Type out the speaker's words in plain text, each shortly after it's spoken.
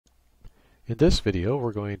In this video,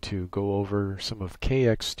 we're going to go over some of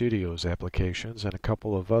KXstudio's applications and a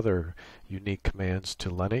couple of other unique commands to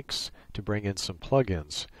Linux to bring in some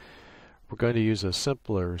plugins. We're going to use a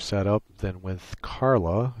simpler setup than with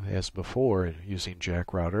Carla as before using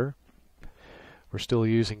jackrouter. We're still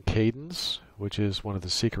using Cadence, which is one of the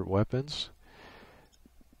secret weapons.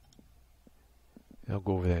 I'll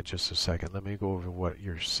go over that in just a second. Let me go over what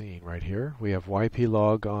you're seeing right here. We have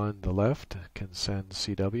YPLog on the left, can send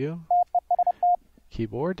CW.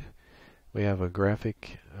 Keyboard. We have a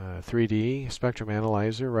graphic 3D spectrum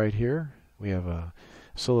analyzer right here. We have a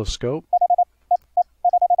oscilloscope,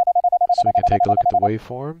 so we can take a look at the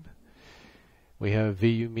waveform. We have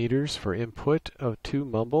VU meters for input to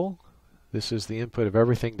MUMBLE. This is the input of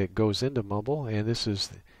everything that goes into MUMBLE, and this is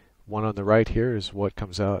the one on the right here is what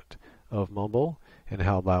comes out of MUMBLE and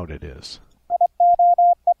how loud it is.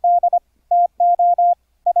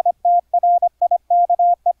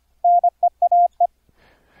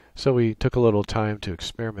 So we took a little time to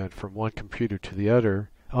experiment from one computer to the other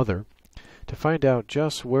to find out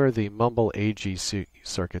just where the MUMBLE AGC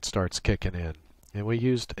circuit starts kicking in. And we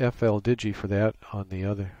used FLDigi for that on the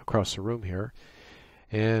other across the room here.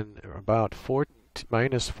 And about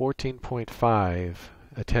minus 14.5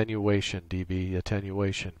 attenuation, dB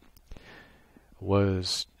attenuation,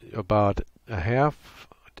 was about a half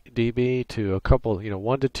dB to a couple,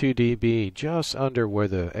 1 to 2 dB, just under where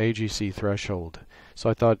the AGC threshold. So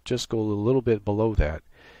I thought just go a little bit below that,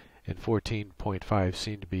 and 14.5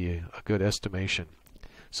 seemed to be a good estimation.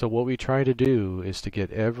 So what we try to do is to get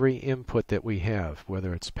every input that we have,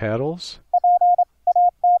 whether it's paddles,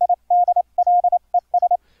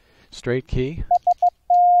 straight key.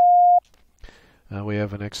 We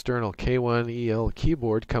have an external K1EL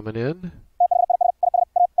keyboard coming in,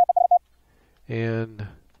 and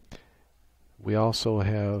we also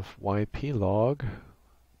have YPLog,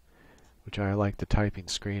 which I like the typing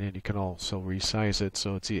screen, and you can also resize it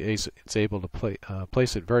so it's able to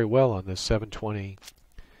place it very well on this 720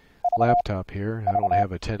 laptop here. I don't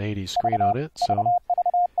have a 1080 screen on it, so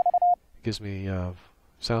it gives me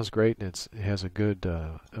sounds great, and it has a good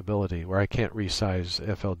ability where I can't resize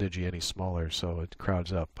FLDigi any smaller, so it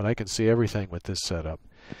crowds up. But I can see everything with this setup.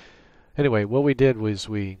 Anyway, what we did was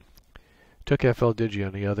we took FLDigi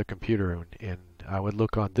on the other computer, and I would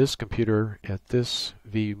look on this computer at this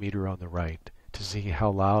VU meter on the right to see how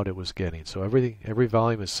loud it was getting. So every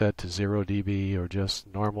volume is set to 0 dB or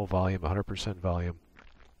just normal volume, 100% volume.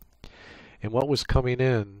 And what was coming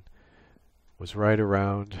in was right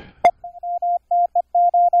around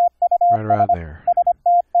there,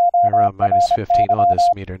 right around minus 15 on this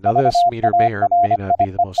meter. Now this meter may or may not be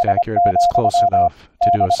the most accurate, but it's close enough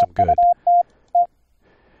to do us some good.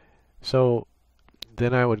 So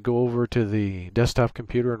then I would go over to the desktop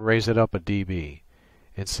computer and raise it up a dB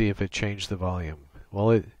and see if it changed the volume.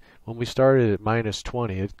 Well, when we started at minus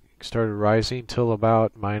 20, it started rising till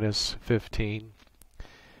about minus 15,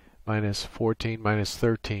 minus 14, minus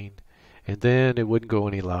 13, and then it wouldn't go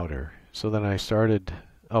any louder. So then I started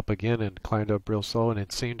up again and climbed up real slow, and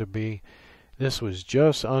it seemed to be this was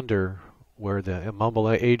just under where the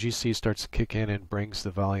MUMBLE AGC starts to kick in and brings the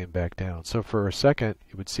volume back down. So for a second,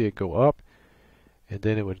 you would see it go up, and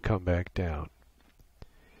then it would come back down.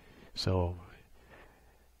 So,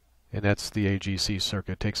 and that's the AGC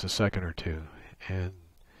circuit. It takes a second or two, and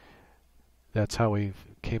that's how we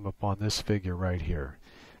came upon this figure right here.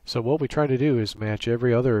 So what we try to do is match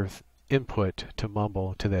every other input to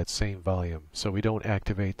MUMBLE to that same volume, so we don't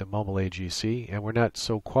activate the MUMBLE AGC, and we're not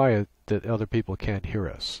so quiet that other people can't hear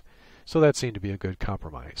us. So that seemed to be a good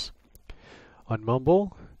compromise. On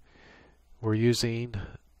MUMBLE, we're using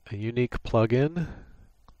a unique plugin,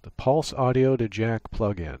 the Pulse Audio to Jack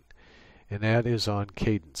plugin, and that is on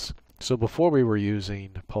Cadence. So before we were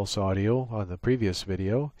using Pulse Audio on the previous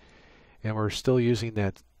video, and we're still using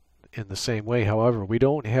that in the same way. However, we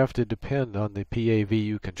don't have to depend on the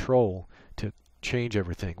PAVU control to change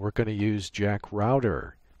everything. We're going to use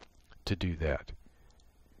jackrouter to do that.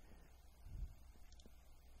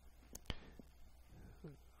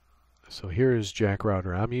 So here is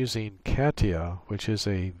jackrouter. I'm using Catia, which is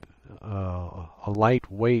a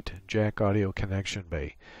lightweight jack audio connection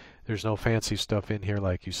bay. There's no fancy stuff in here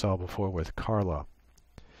like you saw before with Carla.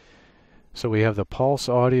 So we have the Pulse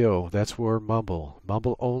Audio. That's where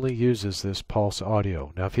MUMBLE only uses this Pulse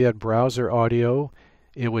Audio. Now if you had browser audio,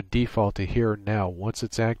 it would default to here now. Once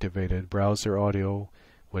it's activated, browser audio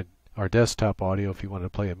would, our desktop audio, if you want to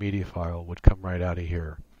play a media file, would come right out of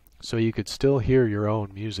here. So you could still hear your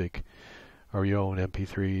own music or your own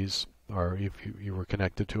MP3s, or if you were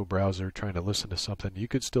connected to a browser trying to listen to something, you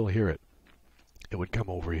could still hear it. It would come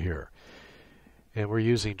over here. And we're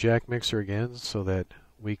using jack mixer again so that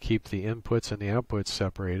we keep the inputs and the outputs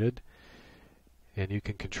separated. And you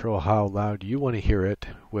can control how loud you want to hear it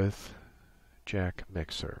with jack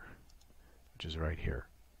mixer, which is right here.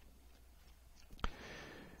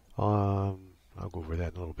 I'll go over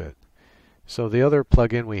that in a little bit. So the other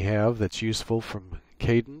plugin we have that's useful from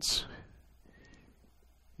Cadence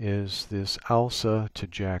is this ALSA to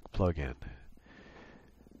jack plugin.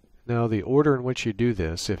 Now the order in which you do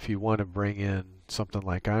this, if you want to bring in something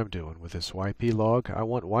like I'm doing with this YPLog, I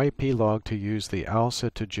want YPLog to use the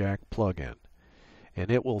ALSA to jack plugin.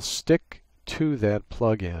 And it will stick to that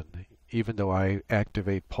plugin even though I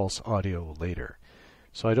activate pulse audio later.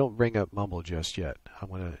 So I don't bring up Mumble just yet. I'm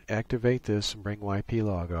going to activate this and bring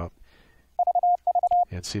YPLog up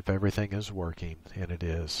and see if everything is working, and it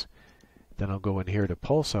is. Then I'll go in here to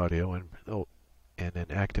pulse audio and then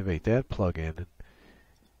activate that plugin,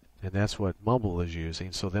 and that's what Mumble is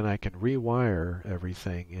using. So then I can rewire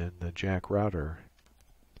everything in the jackrouter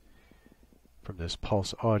from this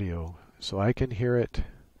pulse audio so I can hear it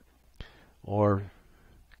or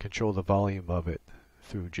control the volume of it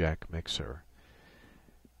through jack mixer.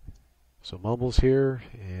 So Mumble's here,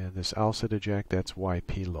 and this ALSA to jack, that's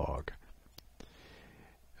YPLog.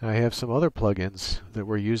 I have some other plugins that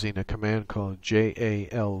we're using a command called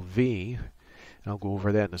JALV. I'll go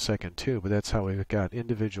over that in a second too, but that's how we've got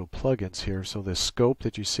individual plugins here. So this scope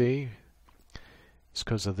that you see is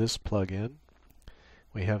because of this plugin.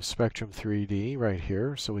 We have Spectrum 3D right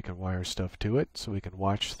here, so we can wire stuff to it, so we can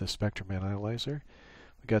watch the spectrum analyzer.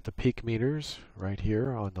 We got the peak meters right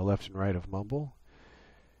here on the left and right of Mumble.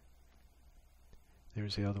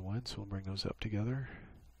 There's the other one, so we'll bring those up together.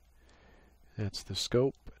 That's the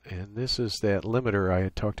scope, and this is that limiter I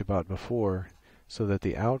had talked about before, so that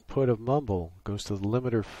the output of Mumble goes to the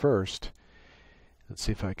limiter first. Let's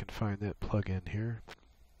see if I can find that plug-in here.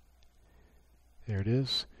 There it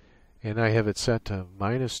is. And I have it set to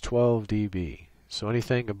 -12 dB. So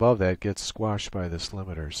anything above that gets squashed by this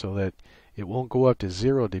limiter, so that it won't go up to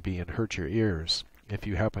 0 dB and hurt your ears if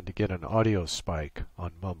you happen to get an audio spike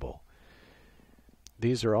on Mumble.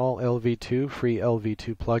 These are all LV2, free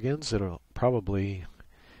LV2 plugins that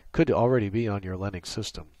could already be on your Linux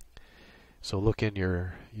system. So look in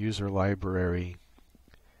your user library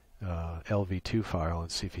LV2 file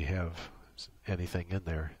and see if you have anything in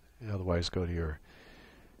there. Otherwise, go to your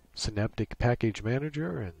Synaptic Package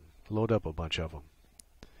Manager and load up a bunch of them.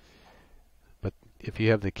 But if you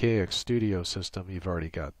have the KXstudio system, you've already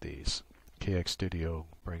got these. KXstudio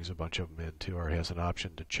brings a bunch of them in too, or has an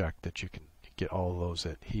option to check that you can get all those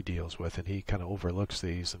that he deals with, and he kind of overlooks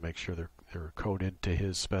these and makes sure they're coded to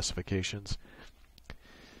his specifications.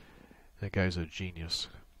 That guy's a genius.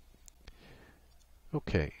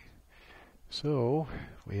 Okay, so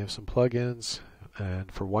we have some plugins,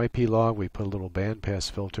 and for YPLog we put a little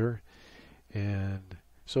bandpass filter. And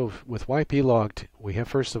so with YPLog, we have,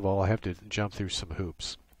 first of all, I have to jump through some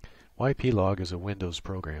hoops. YPLog is a Windows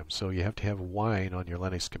program, so you have to have Wine on your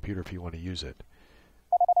Linux computer if you want to use it.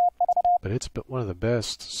 But it's one of the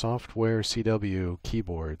best software CW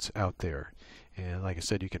keyboards out there. And like I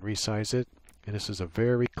said, you can resize it. And this is a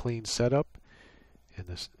very clean setup. And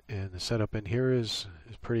the setup in here is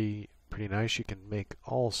pretty nice. You can make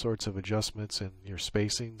all sorts of adjustments in your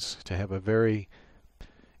spacings to have a very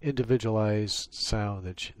individualized sound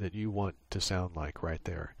that you want to sound like right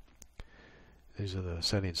there. These are the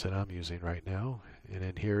settings that I'm using right now. And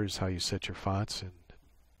then here's how you set your fonts and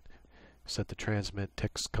set the transmit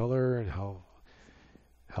text color and how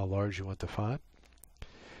large you want the font.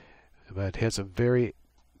 But it has a very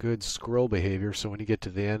good scroll behavior, so when you get to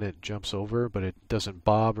the end it jumps over, but it doesn't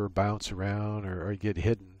bob or bounce around or get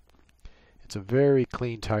hidden. It's a very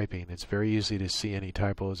clean typing. It's very easy to see any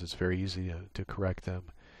typos. It's very easy to correct them.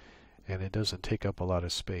 And it doesn't take up a lot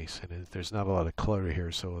of space. And there's not a lot of clutter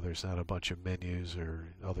here, so there's not a bunch of menus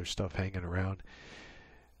or other stuff hanging around.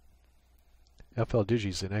 FLDigi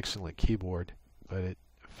is an excellent keyboard, but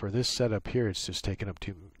for this setup here, it's just taking up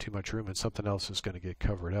too much room, and something else is going to get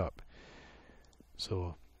covered up.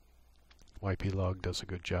 So YPLog does a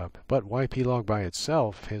good job. But YPLog by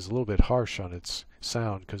itself is a little bit harsh on its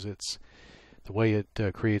sound because the way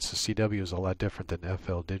it creates the CW is a lot different than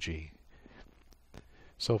FLDigi.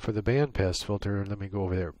 So for the bandpass filter, let me go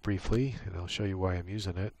over there briefly, and I'll show you why I'm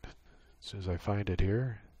using it as soon as I find it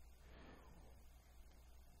here.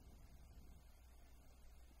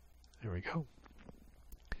 There we go.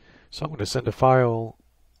 So I'm going to send a file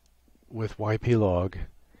with YPLog,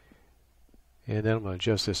 and then I'm going to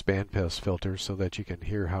adjust this bandpass filter so that you can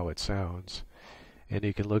hear how it sounds. And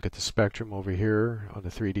you can look at the spectrum over here on the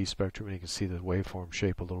 3D spectrum, and you can see the waveform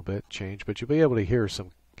shape a little bit change, but you'll be able to hear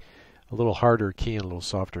some a little harder key and a little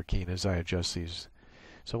softer key as I adjust these.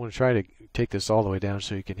 So I'm going to try to take this all the way down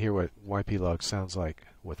so you can hear what YPLog sounds like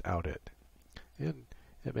without it. And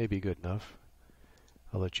it may be good enough.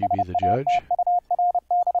 I'll let you be the judge.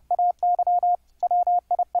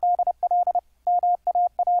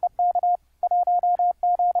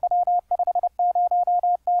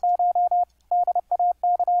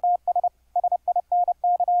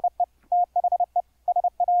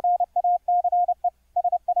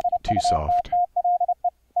 Too soft.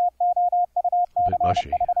 A bit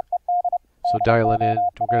mushy. So dial it in.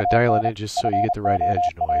 We're going to dial it in just so you get the right edge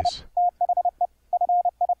noise.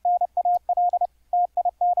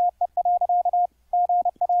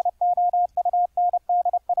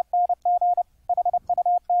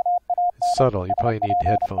 It's subtle. You probably need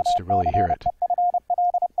headphones to really hear it.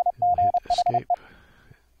 We'll hit escape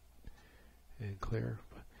and clear.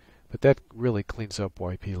 But that really cleans up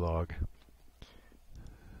YPLog.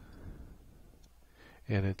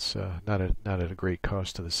 And it's not at a great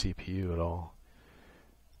cost to the CPU at all.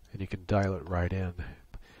 And you can dial it right in.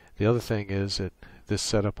 The other thing is that this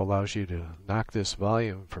setup allows you to knock this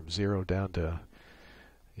volume from 0 down to,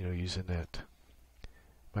 using that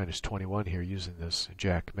 -21 here, using this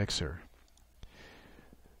jack mixer.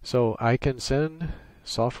 So I can send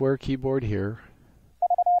software keyboard here.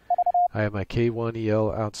 I have my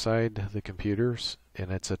K1EL outside the computers,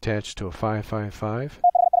 and it's attached to a 555.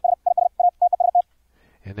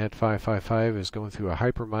 And that 555 is going through a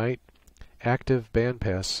Hypermite active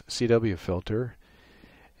bandpass CW filter,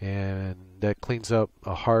 and that cleans up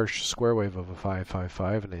a harsh square wave of a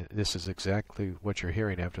 555, and this is exactly what you're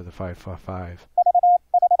hearing after the 555.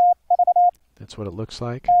 That's what it looks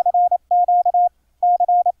like.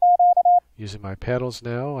 Using my pedals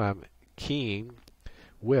now, I'm keying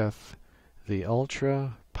with the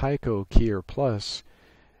Ultra Pico Keyer Plus,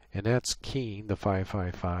 and that's keying the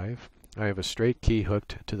 555. I have a straight key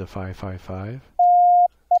hooked to the 555.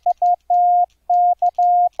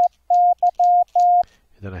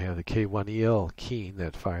 And then I have the K1EL keying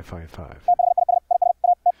that 555.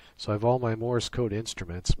 So I have all my Morse code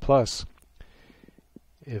instruments, plus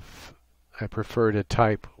if I prefer to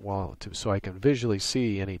type so I can visually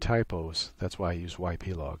see any typos, that's why I use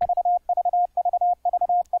YPLog.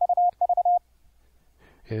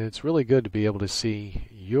 And it's really good to be able to see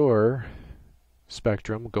your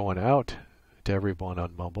spectrum going out to everyone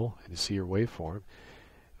on MUMBLE and to see your waveform.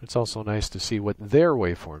 It's also nice to see what their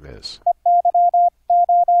waveform is.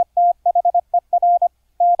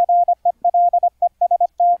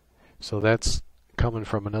 So that's coming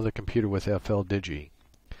from another computer with FL-Digi.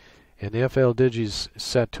 And the FL-Digi is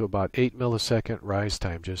set to about 8 millisecond rise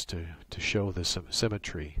time just to show the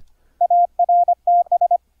symmetry.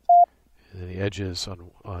 And the edges on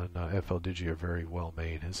FL-Digi are very well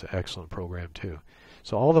made. It's an excellent program too.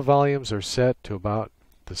 So all the volumes are set to about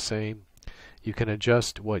the same. You can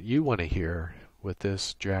adjust what you want to hear with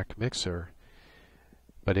this jack mixer,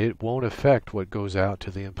 but it won't affect what goes out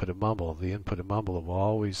to the input of MUMBLE. The input of MUMBLE will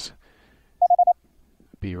always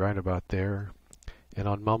be right about there. And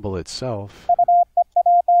on MUMBLE itself,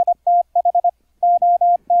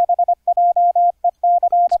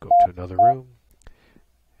 let's go to another room.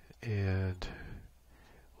 And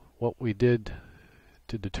what we did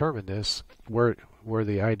to determine this, where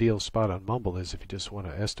the ideal spot on MUMBLE is, if you just want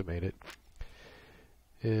to estimate it,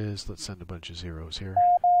 is, let's send a bunch of zeros here.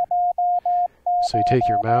 So you take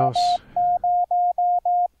your mouse,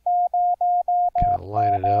 kind of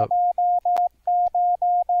line it up,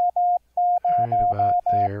 right about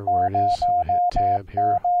there where it is. I'm going to hit tab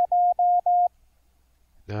here.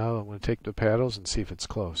 Now I'm going to take the paddles and see if it's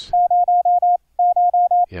close.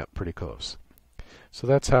 Yeah, pretty close. So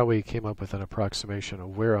that's how we came up with an approximation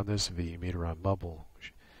of where on this V meter on MUMBLE,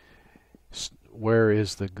 where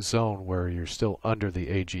is the zone where you're still under the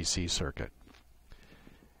AGC circuit.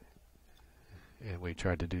 And we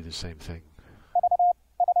tried to do the same thing.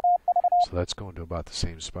 So that's going to about the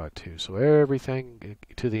same spot too. So everything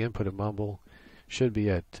to the input of MUMBLE should be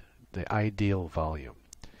at the ideal volume.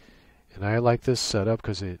 And I like this setup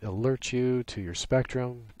because it alerts you to your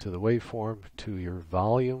spectrum, to the waveform, to your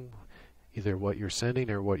volume, either what you're sending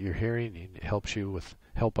or what you're hearing, and it helps you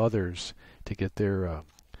help others to get their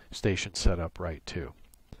station set up right too.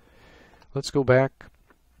 Let's go back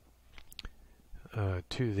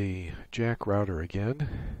to the jackrouter again.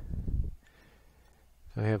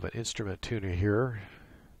 I have an instrument tuner here,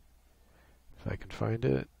 if I can find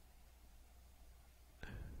it.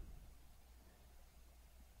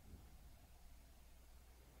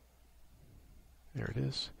 There it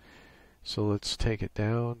is. So let's take it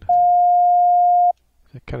down.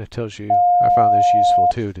 It kind of tells you, I found this useful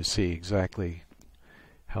too, to see exactly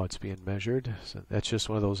how it's being measured. So that's just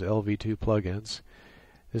one of those LV2 plugins.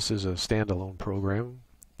 This is a standalone program.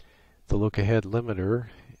 The look ahead limiter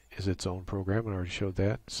is its own program. I already showed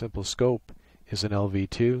that. Simple scope is an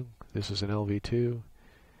LV2. This is an LV2.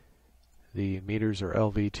 The meters are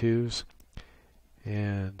LV2s.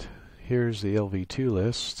 And here's the LV2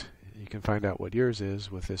 list. You can find out what yours is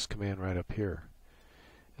with this command right up here.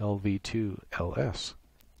 LV2LS.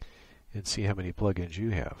 And see how many plugins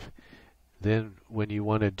you have. Then when you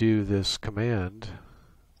want to do this command,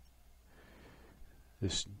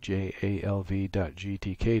 this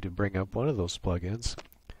Jalv.gtk, to bring up one of those plugins,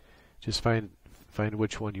 just find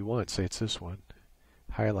which one you want. Say it's this one.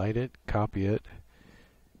 Highlight it, copy it,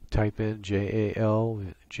 type in Jalv.gtk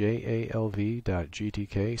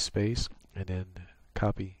space, and then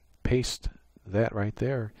copy paste that right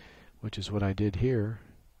there, which is what I did here,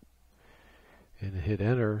 and hit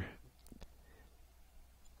enter,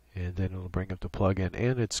 and then it'll bring up the plugin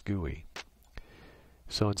and its GUI.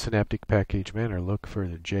 So in Synaptic Package Manager, look for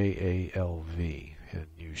the Jalv, and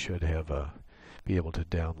you should have be able to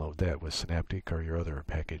download that with Synaptic or your other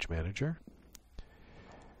package manager.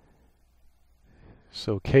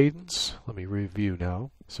 So Cadence, let me review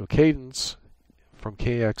now. So Cadence from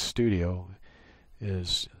KXstudio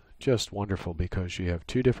is just wonderful because you have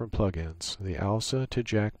two different plugins, the ALSA to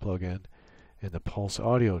Jack plugin and the Pulse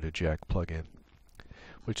Audio to Jack plugin,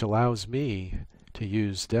 which allows me to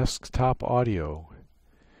use desktop audio.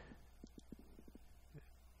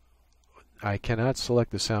 I cannot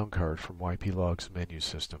select the sound card from YPLog's menu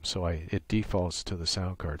system, so it defaults to the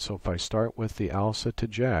sound card. So if I start with the ALSA to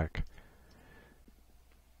Jack,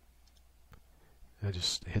 I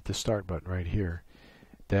just hit the start button right here.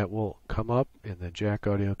 That will come up in the Jack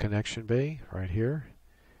audio connection bay right here.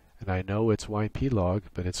 And I know it's YPLog,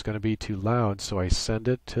 but it's going to be too loud, so I send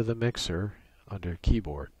it to the mixer under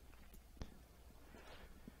keyboard.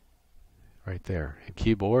 Right there. In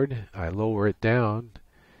keyboard, I lower it down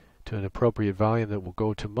to an appropriate volume that will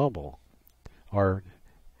go to MUMBLE, or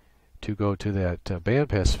to go to that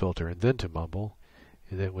bandpass filter and then to MUMBLE.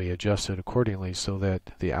 And then we adjust it accordingly so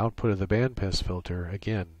that the output of the bandpass filter,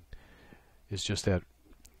 again, is just that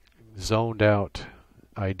zoned out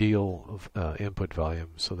ideal input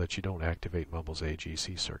volume so that you don't activate MUMBLE's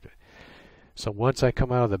AGC circuit. So once I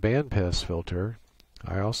come out of the bandpass filter,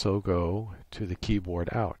 I also go to the keyboard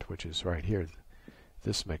out, which is right here,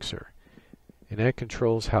 this mixer. And that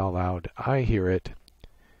controls how loud I hear it,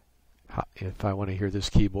 if I want to hear this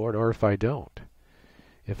keyboard or if I don't.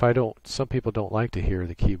 If I don't, some people don't like to hear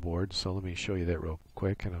the keyboard, so let me show you that real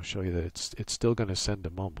quick, and I'll show you that it's still going to send to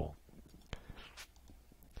MUMBLE.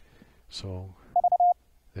 So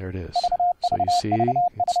there it is. So you see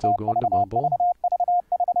it's still going to MUMBLE,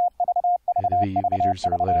 and the VU meters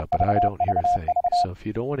are lit up, but I don't hear a thing. So if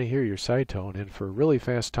you don't want to hear your sidetone, and for really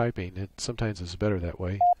fast typing, it sometimes is better that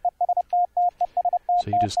way. So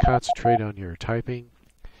you just concentrate on your typing.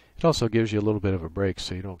 It also gives you a little bit of a break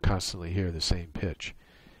so you don't constantly hear the same pitch.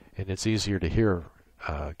 And it's easier to hear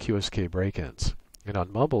QSK break-ins. And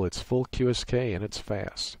on MUMBLE, it's full QSK and it's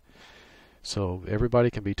fast. So everybody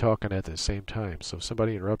can be talking at the same time. So if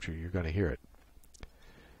somebody interrupts you, you're going to hear it.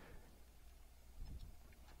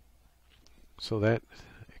 So that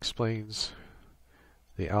explains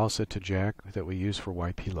the ALSA to Jack that we use for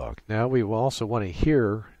YPLog. Now we will also want to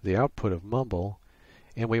hear the output of MUMBLE,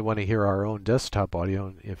 and we want to hear our own desktop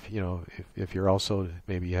audio. If if you're also,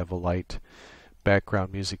 maybe you have a light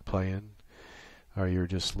background music playing, or you're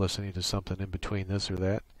just listening to something in between this or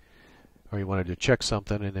that, or you wanted to check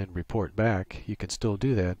something and then report back, you can still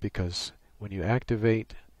do that, because when you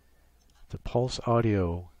activate the Pulse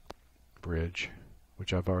Audio bridge,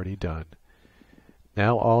 which I've already done,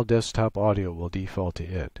 now all desktop audio will default to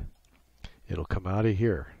it. It'll come out of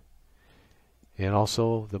here. And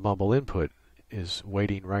also the MUMBLE input is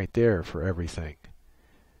waiting right there for everything.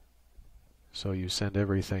 So you send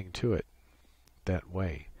everything to it that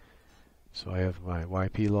way. So I have my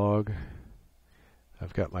YPLog.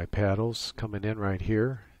 I've got my paddles coming in right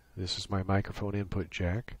here. This is my microphone input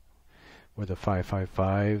jack, where the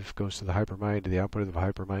 555 goes to the hypermic, the output of the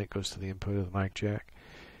hypermic goes to the input of the mic jack,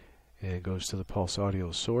 and it goes to the Pulse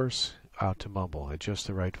Audio source, out to MUMBLE at just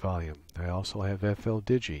the right volume. I also have FL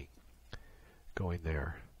Digi going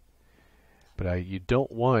there. But you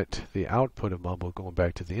don't want the output of MUMBLE going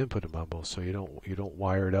back to the input of MUMBLE, so you don't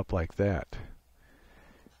wire it up like that.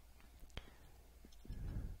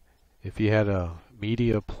 If you had a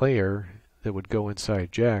media player that would go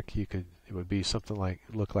inside jack, it would be something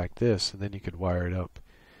look like this, and then you could wire it up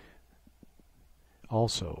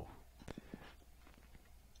also.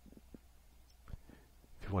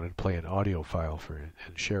 If you wanted to play an audio file for it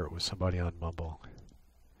and share it with somebody on MUMBLE.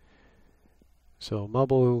 So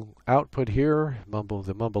MUMBLE output here,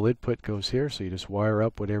 the MUMBLE input goes here, so you just wire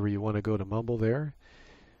up whatever you want to go to MUMBLE there.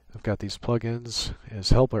 I've got these plugins as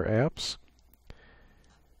helper apps.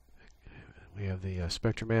 We have the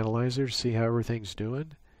spectrum analyzer to see how everything's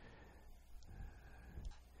doing.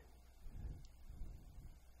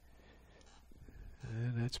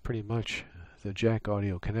 And that's pretty much the jack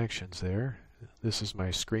audio connections there. This is my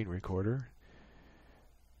screen recorder,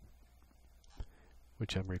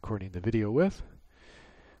 which I'm recording the video with.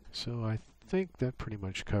 So I think that pretty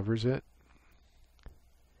much covers it.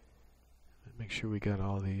 Make sure we got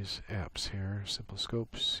all these apps here. Simple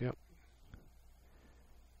scopes, yep.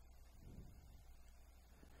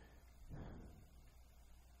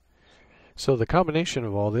 So the combination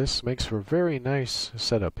of all this makes for a very nice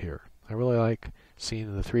setup here. I really like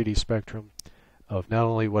seeing the 3D spectrum of not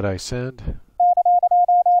only what I send,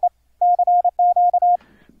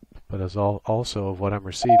 but as also of what I'm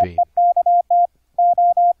receiving.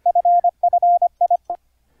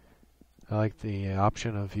 I like the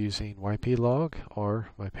option of using YPLog or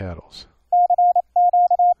my paddles.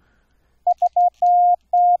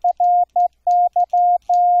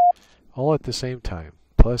 All at the same time.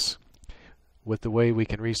 Plus, with the way we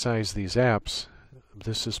can resize these apps,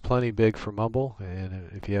 this is plenty big for MUMBLE, and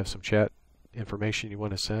if you have some chat information you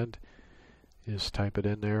want to send, just type it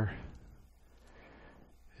in there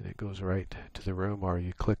and it goes right to the room, or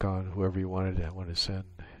you click on whoever you want to send.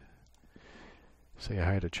 Say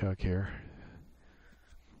hi to Chuck here.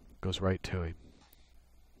 Goes right to him.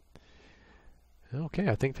 Okay,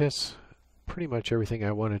 I think that's pretty much everything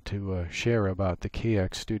I wanted to share about the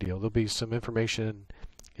KXstudio. There'll be some information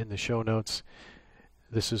in the show notes.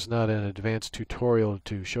 This is not an advanced tutorial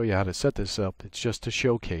to show you how to set this up. It's just to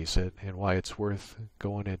showcase it and why it's worth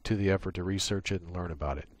going into the effort to research it and learn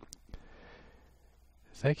about it.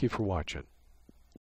 Thank you for watching.